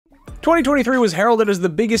2023 was heralded as the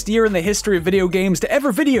biggest year in the history of video games to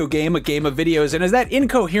ever video game a game of videos, and as that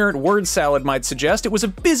incoherent word salad might suggest, it was a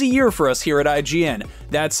busy year for us here at IGN.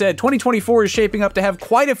 That said, 2024 is shaping up to have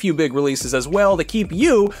quite a few big releases as well to keep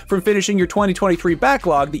you from finishing your 2023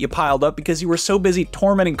 backlog that you piled up because you were so busy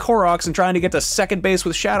tormenting Koroks and trying to get to second base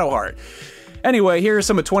with Shadowheart. Anyway, here are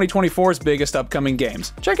some of 2024's biggest upcoming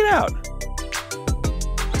games. Check it out!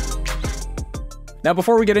 Now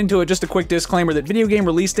before we get into it, just a quick disclaimer that video game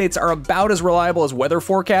release dates are about as reliable as weather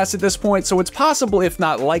forecasts at this point, so it's possible, if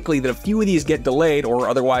not likely, that a few of these get delayed or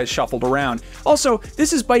otherwise shuffled around. Also,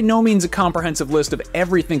 this is by no means a comprehensive list of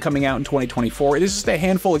everything coming out in 2024, it is just a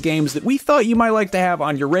handful of games that we thought you might like to have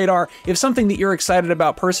on your radar. If something that you're excited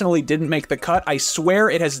about personally didn't make the cut, I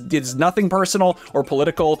swear it's nothing personal or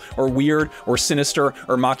political or weird or sinister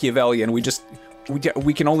or Machiavellian.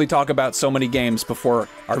 We can only talk about so many games before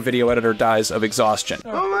our video editor dies of exhaustion.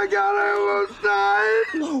 Oh my god, I almost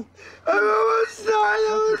died! No. I almost died,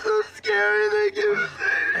 that was so scary, thank you.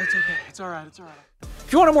 It's okay, it's alright, it's alright.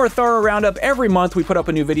 If you want a more thorough roundup, every month we put up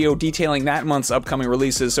a new video detailing that month's upcoming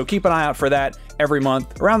releases, so keep an eye out for that every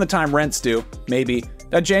month, around the time rent's due, maybe.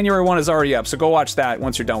 That January one is already up, so go watch that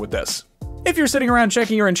once you're done with this. If you're sitting around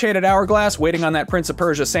checking your enchanted hourglass, waiting on that Prince of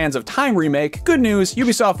Persia Sands of Time remake, good news,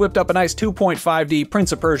 Ubisoft whipped up a nice 2.5D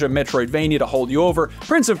Prince of Persia Metroidvania to hold you over.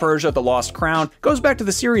 Prince of Persia: The Lost Crown goes back to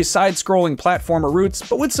the series' side-scrolling platformer roots,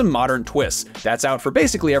 but with some modern twists. That's out for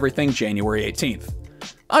basically everything January 18th.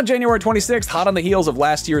 On January 26th, hot on the heels of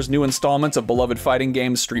last year's new installments of beloved fighting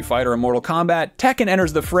games Street Fighter and Mortal Kombat, Tekken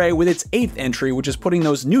enters the fray with its 8th entry, which is putting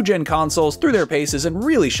those new-gen consoles through their paces and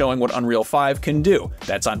really showing what Unreal 5 can do.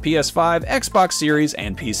 That's on PS5, Xbox Series,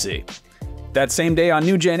 and PC. That same day on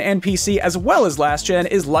new gen and PC as well as last gen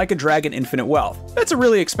is Like a Dragon Infinite Wealth. That's a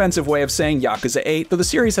really expensive way of saying Yakuza 8, though the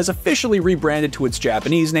series has officially rebranded to its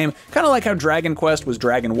Japanese name, kinda like how Dragon Quest was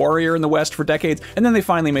Dragon Warrior in the West for decades, and then they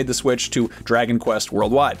finally made the switch to Dragon Quest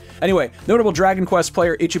worldwide. Anyway, notable Dragon Quest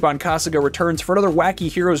player Ichiban Kasuga returns for another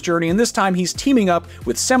wacky hero's journey, and this time he's teaming up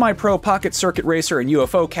with semi-pro pocket circuit racer and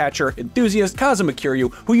UFO catcher enthusiast Kazuma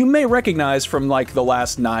Kiryu, who you may recognize from like the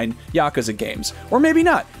last 9 Yakuza games. Or maybe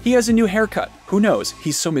not, he has a new haircut. Who knows?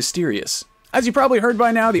 He's so mysterious. As you probably heard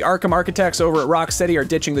by now, the Arkham architects over at Rocksteady are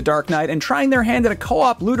ditching the Dark Knight and trying their hand at a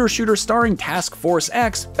co-op looter shooter starring Task Force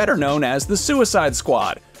X, better known as the Suicide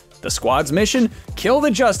Squad. The squad's mission? Kill the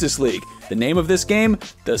Justice League. The name of this game?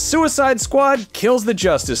 The Suicide Squad Kills the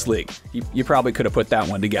Justice League. You probably could have put that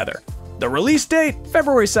one together. The release date?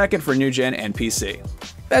 February 2nd for new gen and PC.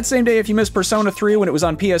 That same day, if you missed Persona 3 when it was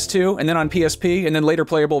on PS2, and then on PSP, and then later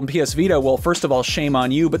playable in PS Vita, well, first of all, shame on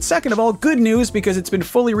you, but second of all, good news because it's been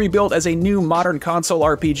fully rebuilt as a new modern console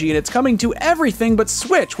RPG, and it's coming to everything but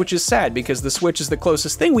Switch, which is sad because the Switch is the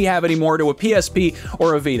closest thing we have anymore to a PSP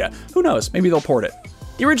or a Vita. Who knows, maybe they'll port it.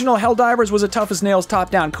 The original Helldivers was a tough-as-nails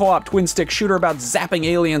top-down co-op twin-stick shooter about zapping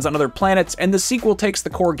aliens on other planets, and the sequel takes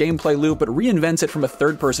the core gameplay loop but reinvents it from a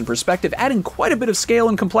third-person perspective, adding quite a bit of scale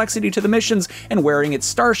and complexity to the missions and wearing its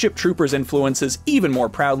Starship Troopers influences even more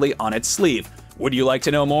proudly on its sleeve. Would you like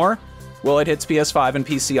to know more? Well, it hits PS5 and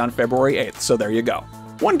PC on February 8th, so there you go.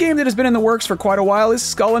 One game that has been in the works for quite a while is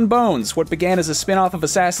Skull and Bones. What began as a spin-off of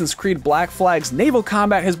Assassin's Creed Black Flag's naval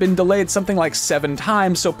combat has been delayed something like 7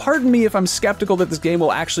 times, so pardon me if I'm skeptical that this game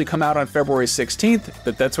will actually come out on February 16th,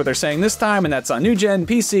 but that's what they're saying this time, and that's on new gen,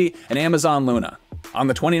 PC, and Amazon Luna. On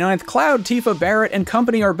the 29th, Cloud, Tifa, Barrett, and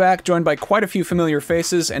company are back, joined by quite a few familiar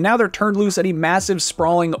faces, and now they're turned loose at a massive,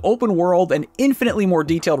 sprawling, open-world, and infinitely more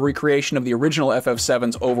detailed recreation of the original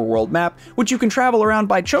FF7's overworld map, which you can travel around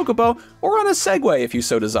by Chocobo, or on a Segway if you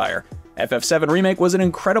so desire. FF7 Remake was an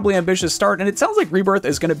incredibly ambitious start, and it sounds like Rebirth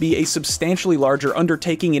is going to be a substantially larger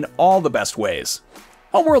undertaking in all the best ways.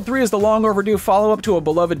 Homeworld 3 is the long overdue follow-up to a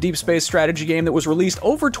beloved deep space strategy game that was released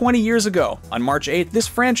over 20 years ago. On March 8th, this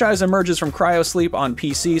franchise emerges from cryosleep on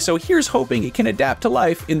PC, so here's hoping it can adapt to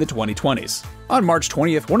life in the 2020s. On March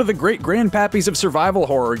 20th, one of the great grandpappies of survival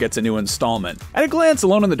horror gets a new installment. At a glance,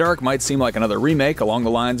 Alone in the Dark might seem like another remake along the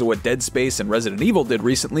lines of what Dead Space and Resident Evil did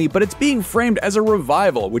recently, but it's being framed as a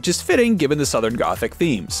revival, which is fitting given the Southern Gothic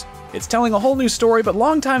themes. It's telling a whole new story, but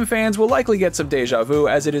longtime fans will likely get some deja vu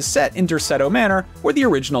as it is set in Derceto Manor, where the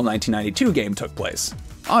original 1992 game took place.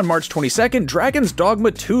 On March 22nd, Dragon's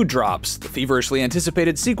Dogma 2 drops, the feverishly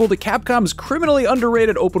anticipated sequel to Capcom's criminally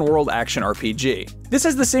underrated open-world action RPG. This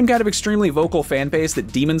has the same kind of extremely vocal fan base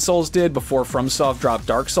that Demon's Souls did before FromSoft dropped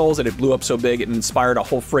Dark Souls and it blew up so big it inspired a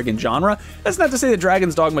whole friggin' genre. That's not to say that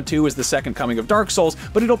Dragon's Dogma 2 is the second coming of Dark Souls,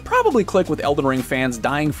 but it'll probably click with Elden Ring fans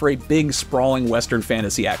dying for a big, sprawling Western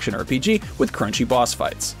fantasy action RPG with crunchy boss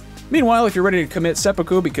fights. Meanwhile, if you're ready to commit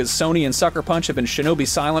seppuku because Sony and Sucker Punch have been shinobi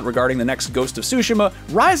silent regarding the next Ghost of Tsushima,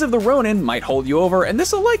 Rise of the Ronin might hold you over, and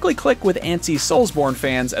this will likely click with antsy Soulsborne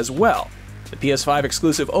fans as well. The PS5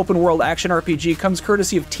 exclusive open-world action RPG comes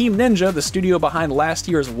courtesy of Team Ninja, the studio behind last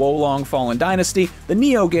year's Wolong Fallen Dynasty, the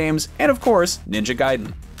Nioh games, and of course, Ninja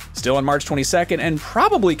Gaiden. Still on March 22nd, and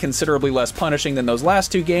probably considerably less punishing than those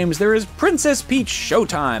last two games, there is Princess Peach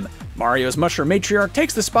Showtime. Mario's mushroom matriarch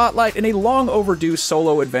takes the spotlight in a long overdue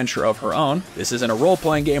solo adventure of her own. This isn't a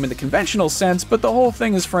role-playing game in the conventional sense, but the whole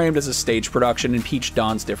thing is framed as a stage production, and Peach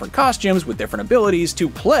dons different costumes with different abilities to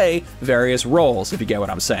play various roles, if you get what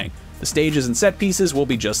I'm saying. The stages and set pieces will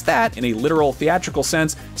be just that, in a literal theatrical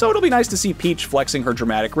sense, so it'll be nice to see Peach flexing her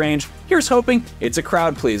dramatic range. Here's hoping it's a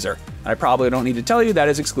crowd pleaser. I probably don't need to tell you that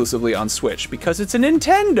is exclusively on Switch, because it's a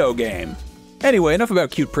Nintendo game. Anyway, enough about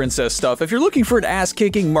cute princess stuff. If you're looking for an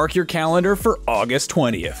ass-kicking, mark your calendar for August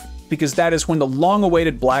 20th. Because that is when the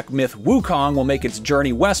long-awaited black myth Wukong will make its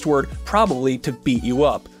journey westward, probably to beat you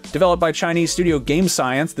up. Developed by Chinese studio Game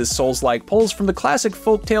Science, this Souls-like pulls from the classic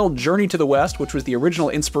folktale Journey to the West, which was the original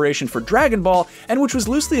inspiration for Dragon Ball, and which was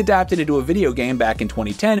loosely adapted into a video game back in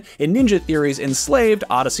 2010 in Ninja Theory's enslaved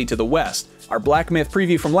Odyssey to the West. Our Black Myth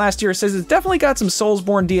preview from last year says it's definitely got some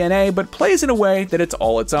Soulsborne DNA, but plays in a way that it's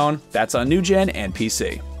all its own. That's on new gen and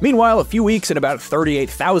PC. Meanwhile, a few weeks and about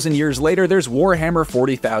 38,000 years later, there's Warhammer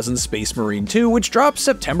 40,000 Space Marine 2, which drops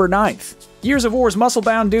September 9th. Years of War's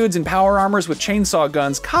muscle-bound dudes in power armors with chainsaw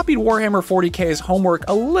guns copied Warhammer 40k's homework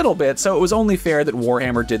a little bit, so it was only fair that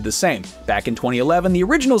Warhammer did the same. Back in 2011, the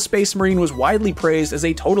original Space Marine was widely praised as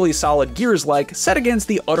a totally solid Gears-like, set against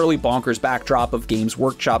the utterly bonkers backdrop of Games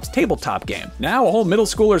Workshop's tabletop game. Now, a whole middle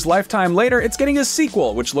schooler's lifetime later, it's getting a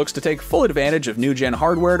sequel, which looks to take full advantage of new-gen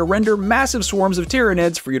hardware to render massive swarms of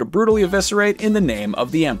Tyranids for you to brutally eviscerate in the name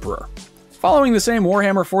of the Emperor. Following the same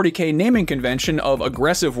Warhammer 40k naming convention of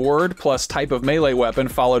aggressive word plus type of melee weapon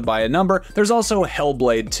followed by a number, there's also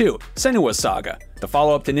Hellblade 2, Senua's Saga. The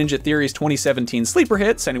follow-up to Ninja Theory's 2017 sleeper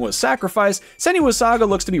hit, Senua's Sacrifice, Senua's Saga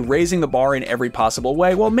looks to be raising the bar in every possible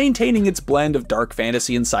way while maintaining its blend of dark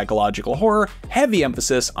fantasy and psychological horror, heavy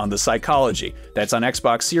emphasis on the psychology. That's on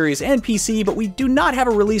Xbox Series and PC, but we do not have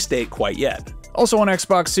a release date quite yet. Also on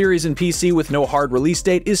Xbox Series and PC with no hard release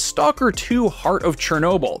date is Stalker 2 Heart of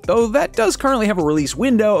Chernobyl, though that does currently have a release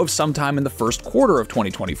window of sometime in the first quarter of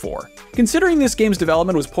 2024. Considering this game's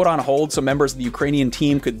development was put on hold so members of the Ukrainian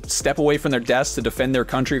team could step away from their desks to defend their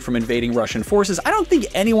country from invading Russian forces, I don't think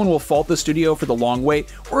anyone will fault the studio for the long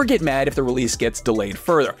wait or get mad if the release gets delayed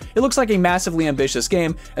further. It looks like a massively ambitious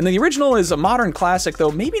game, and the original is a modern classic,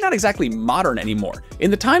 though maybe not exactly modern anymore. In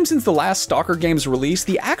the time since the last Stalker game's release,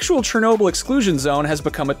 the actual Chernobyl exclusion zone has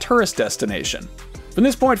become a tourist destination. From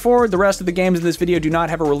this point forward, the rest of the games in this video do not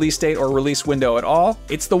have a release date or release window at all.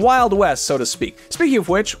 It's the Wild West, so to speak. Speaking of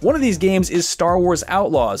which, one of these games is Star Wars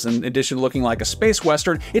Outlaws. In addition to looking like a space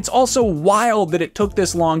western, it's also wild that it took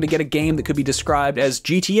this long to get a game that could be described as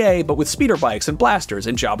GTA, but with speeder bikes and blasters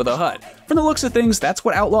and Jabba the Hutt. From the looks of things, that's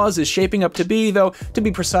what Outlaws is shaping up to be, though, to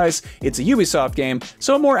be precise, it's a Ubisoft game,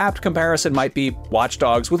 so a more apt comparison might be Watch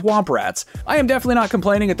Dogs with Womp Rats. I am definitely not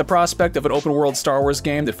complaining at the prospect of an open-world Star Wars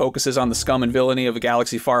game that focuses on the scum and villainy of a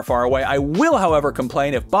galaxy far, far away. I will, however,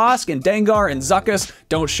 complain if Bossk and Dengar and Zuckuss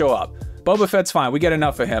don't show up. Boba Fett's fine, we get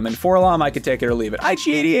enough of him, and Forlom I could take it or leave it.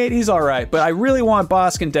 IG-88, he's alright, but I really want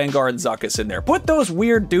Bossk and Dengar and Zuckuss in there. Put those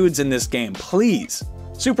weird dudes in this game, please.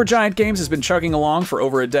 Supergiant Games has been chugging along for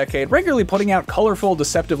over a decade, regularly putting out colorful,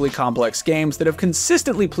 deceptively complex games that have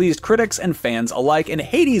consistently pleased critics and fans alike, and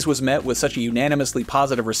Hades was met with such a unanimously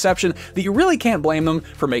positive reception that you really can't blame them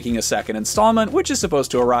for making a second installment, which is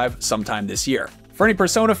supposed to arrive sometime this year. For any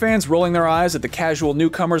Persona fans rolling their eyes at the casual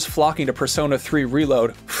newcomers flocking to Persona 3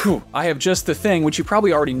 Reload, phew, I have just the thing which you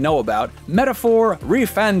probably already know about, Metaphor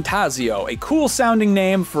ReFantazio, a cool sounding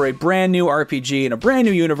name for a brand new RPG in a brand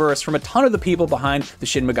new universe from a ton of the people behind the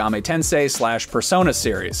Shin Megami Tensei / Persona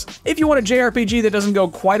series. If you want a JRPG that doesn't go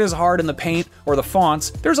quite as hard in the paint or the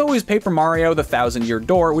fonts, there's always Paper Mario: The Thousand Year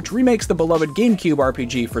Door, which remakes the beloved GameCube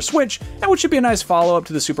RPG for Switch, and which should be a nice follow-up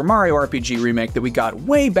to the Super Mario RPG remake that we got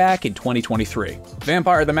way back in 2023.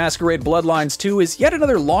 Vampire the Masquerade Bloodlines 2 is yet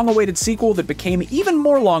another long-awaited sequel that became even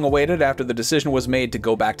more long-awaited after the decision was made to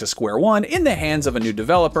go back to square one in the hands of a new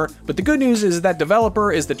developer, but the good news is that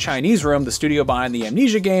developer is the Chinese Room, the studio behind the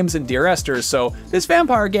Amnesia games and Dear Esther, so this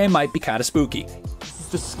vampire game might be kinda spooky. It's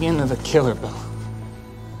the skin of the killer, Bill.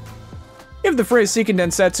 If the phrase Seiken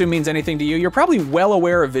Densetsu means anything to you, you're probably well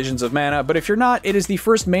aware of Visions of Mana, but if you're not, it is the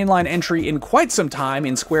first mainline entry in quite some time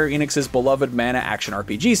in Square Enix's beloved Mana action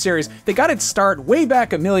RPG series that got its start way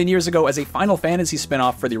back a million years ago as a Final Fantasy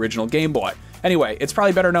spin-off for the original Game Boy. Anyway, it's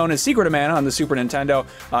probably better known as Secret of Mana on the Super Nintendo.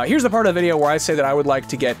 Here's the part of the video where I say that I would like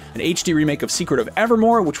to get an HD remake of Secret of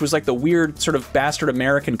Evermore, which was like the weird sort of bastard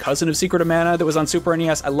American cousin of Secret of Mana that was on Super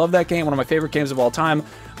NES. I love that game, one of my favorite games of all time.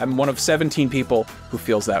 I'm one of 17 people who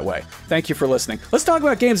feels that way. Thank you for listening. Let's talk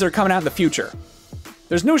about games that are coming out in the future.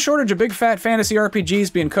 There's no shortage of big fat fantasy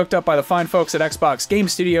RPGs being cooked up by the fine folks at Xbox Game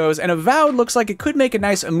Studios, and Avowed looks like it could make a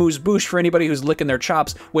nice amuse-bouche for anybody who's licking their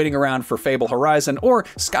chops waiting around for Fable Horizon or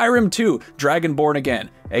Skyrim 2, Dragonborn Again,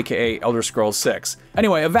 aka Elder Scrolls 6.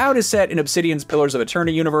 Anyway, Avowed is set in Obsidian's Pillars of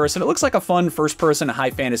Eternity universe, and it looks like a fun first-person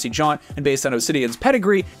high fantasy jaunt, and based on Obsidian's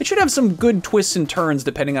pedigree, it should have some good twists and turns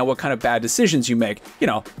depending on what kind of bad decisions you make, you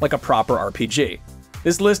know, like a proper RPG.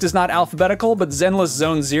 This list is not alphabetical, but Zenless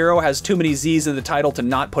Zone Zero has too many Z's in the title to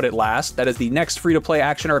not put it last. That is the next free-to-play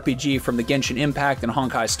action RPG from the Genshin Impact and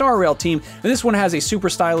Honkai Star Rail team, and this one has a super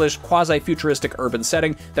stylish, quasi-futuristic urban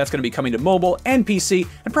setting that's going to be coming to mobile and PC,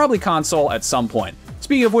 and probably console at some point.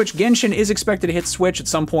 Speaking of which, Genshin is expected to hit Switch at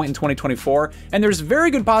some point in 2024, and there's very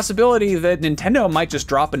good possibility that Nintendo might just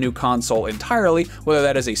drop a new console entirely, whether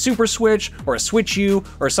that is a Super Switch, or a Switch U,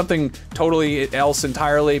 or something totally else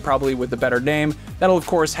entirely, probably with a better name. That'll of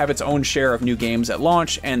course have its own share of new games at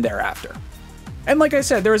launch and thereafter. And like I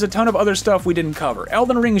said, there is a ton of other stuff we didn't cover.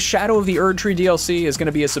 Elden Ring's Shadow of the Erdtree DLC is going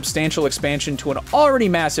to be a substantial expansion to an already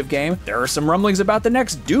massive game. There are some rumblings about the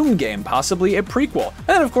next Doom game, possibly a prequel. And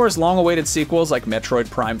then of course long-awaited sequels like Metroid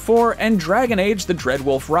Prime 4 and Dragon Age: The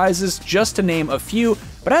Dreadwolf Rises, just to name a few.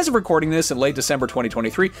 But as of recording this in late December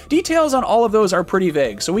 2023, details on all of those are pretty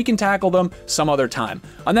vague, so we can tackle them some other time.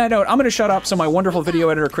 On that note, I'm going to shut up so my wonderful video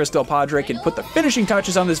editor Chris Del Padre can put the finishing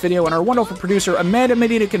touches on this video, and our wonderful producer Amanda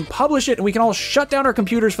Medina can publish it, and we can all shut down our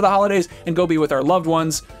computers for the holidays and go be with our loved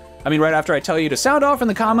ones. I mean, right after I tell you to sound off in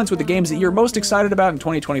the comments with the games that you're most excited about in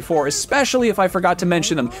 2024, especially if I forgot to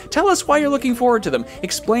mention them. Tell us why you're looking forward to them.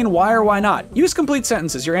 Explain why or why not. Use complete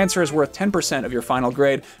sentences. Your answer is worth 10% of your final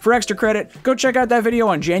grade. For extra credit, go check out that video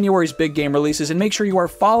on January's big game releases, and make sure you are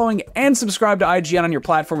following and subscribed to IGN on your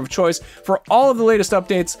platform of choice for all of the latest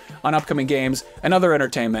updates on upcoming games and other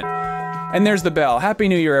entertainment. And there's the bell. Happy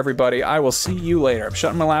New Year, everybody. I will see you later. I'm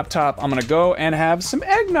shutting my laptop. I'm gonna go and have some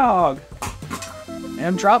eggnog.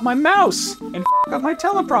 And drop my mouse and f*** up my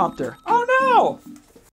teleprompter. Oh no!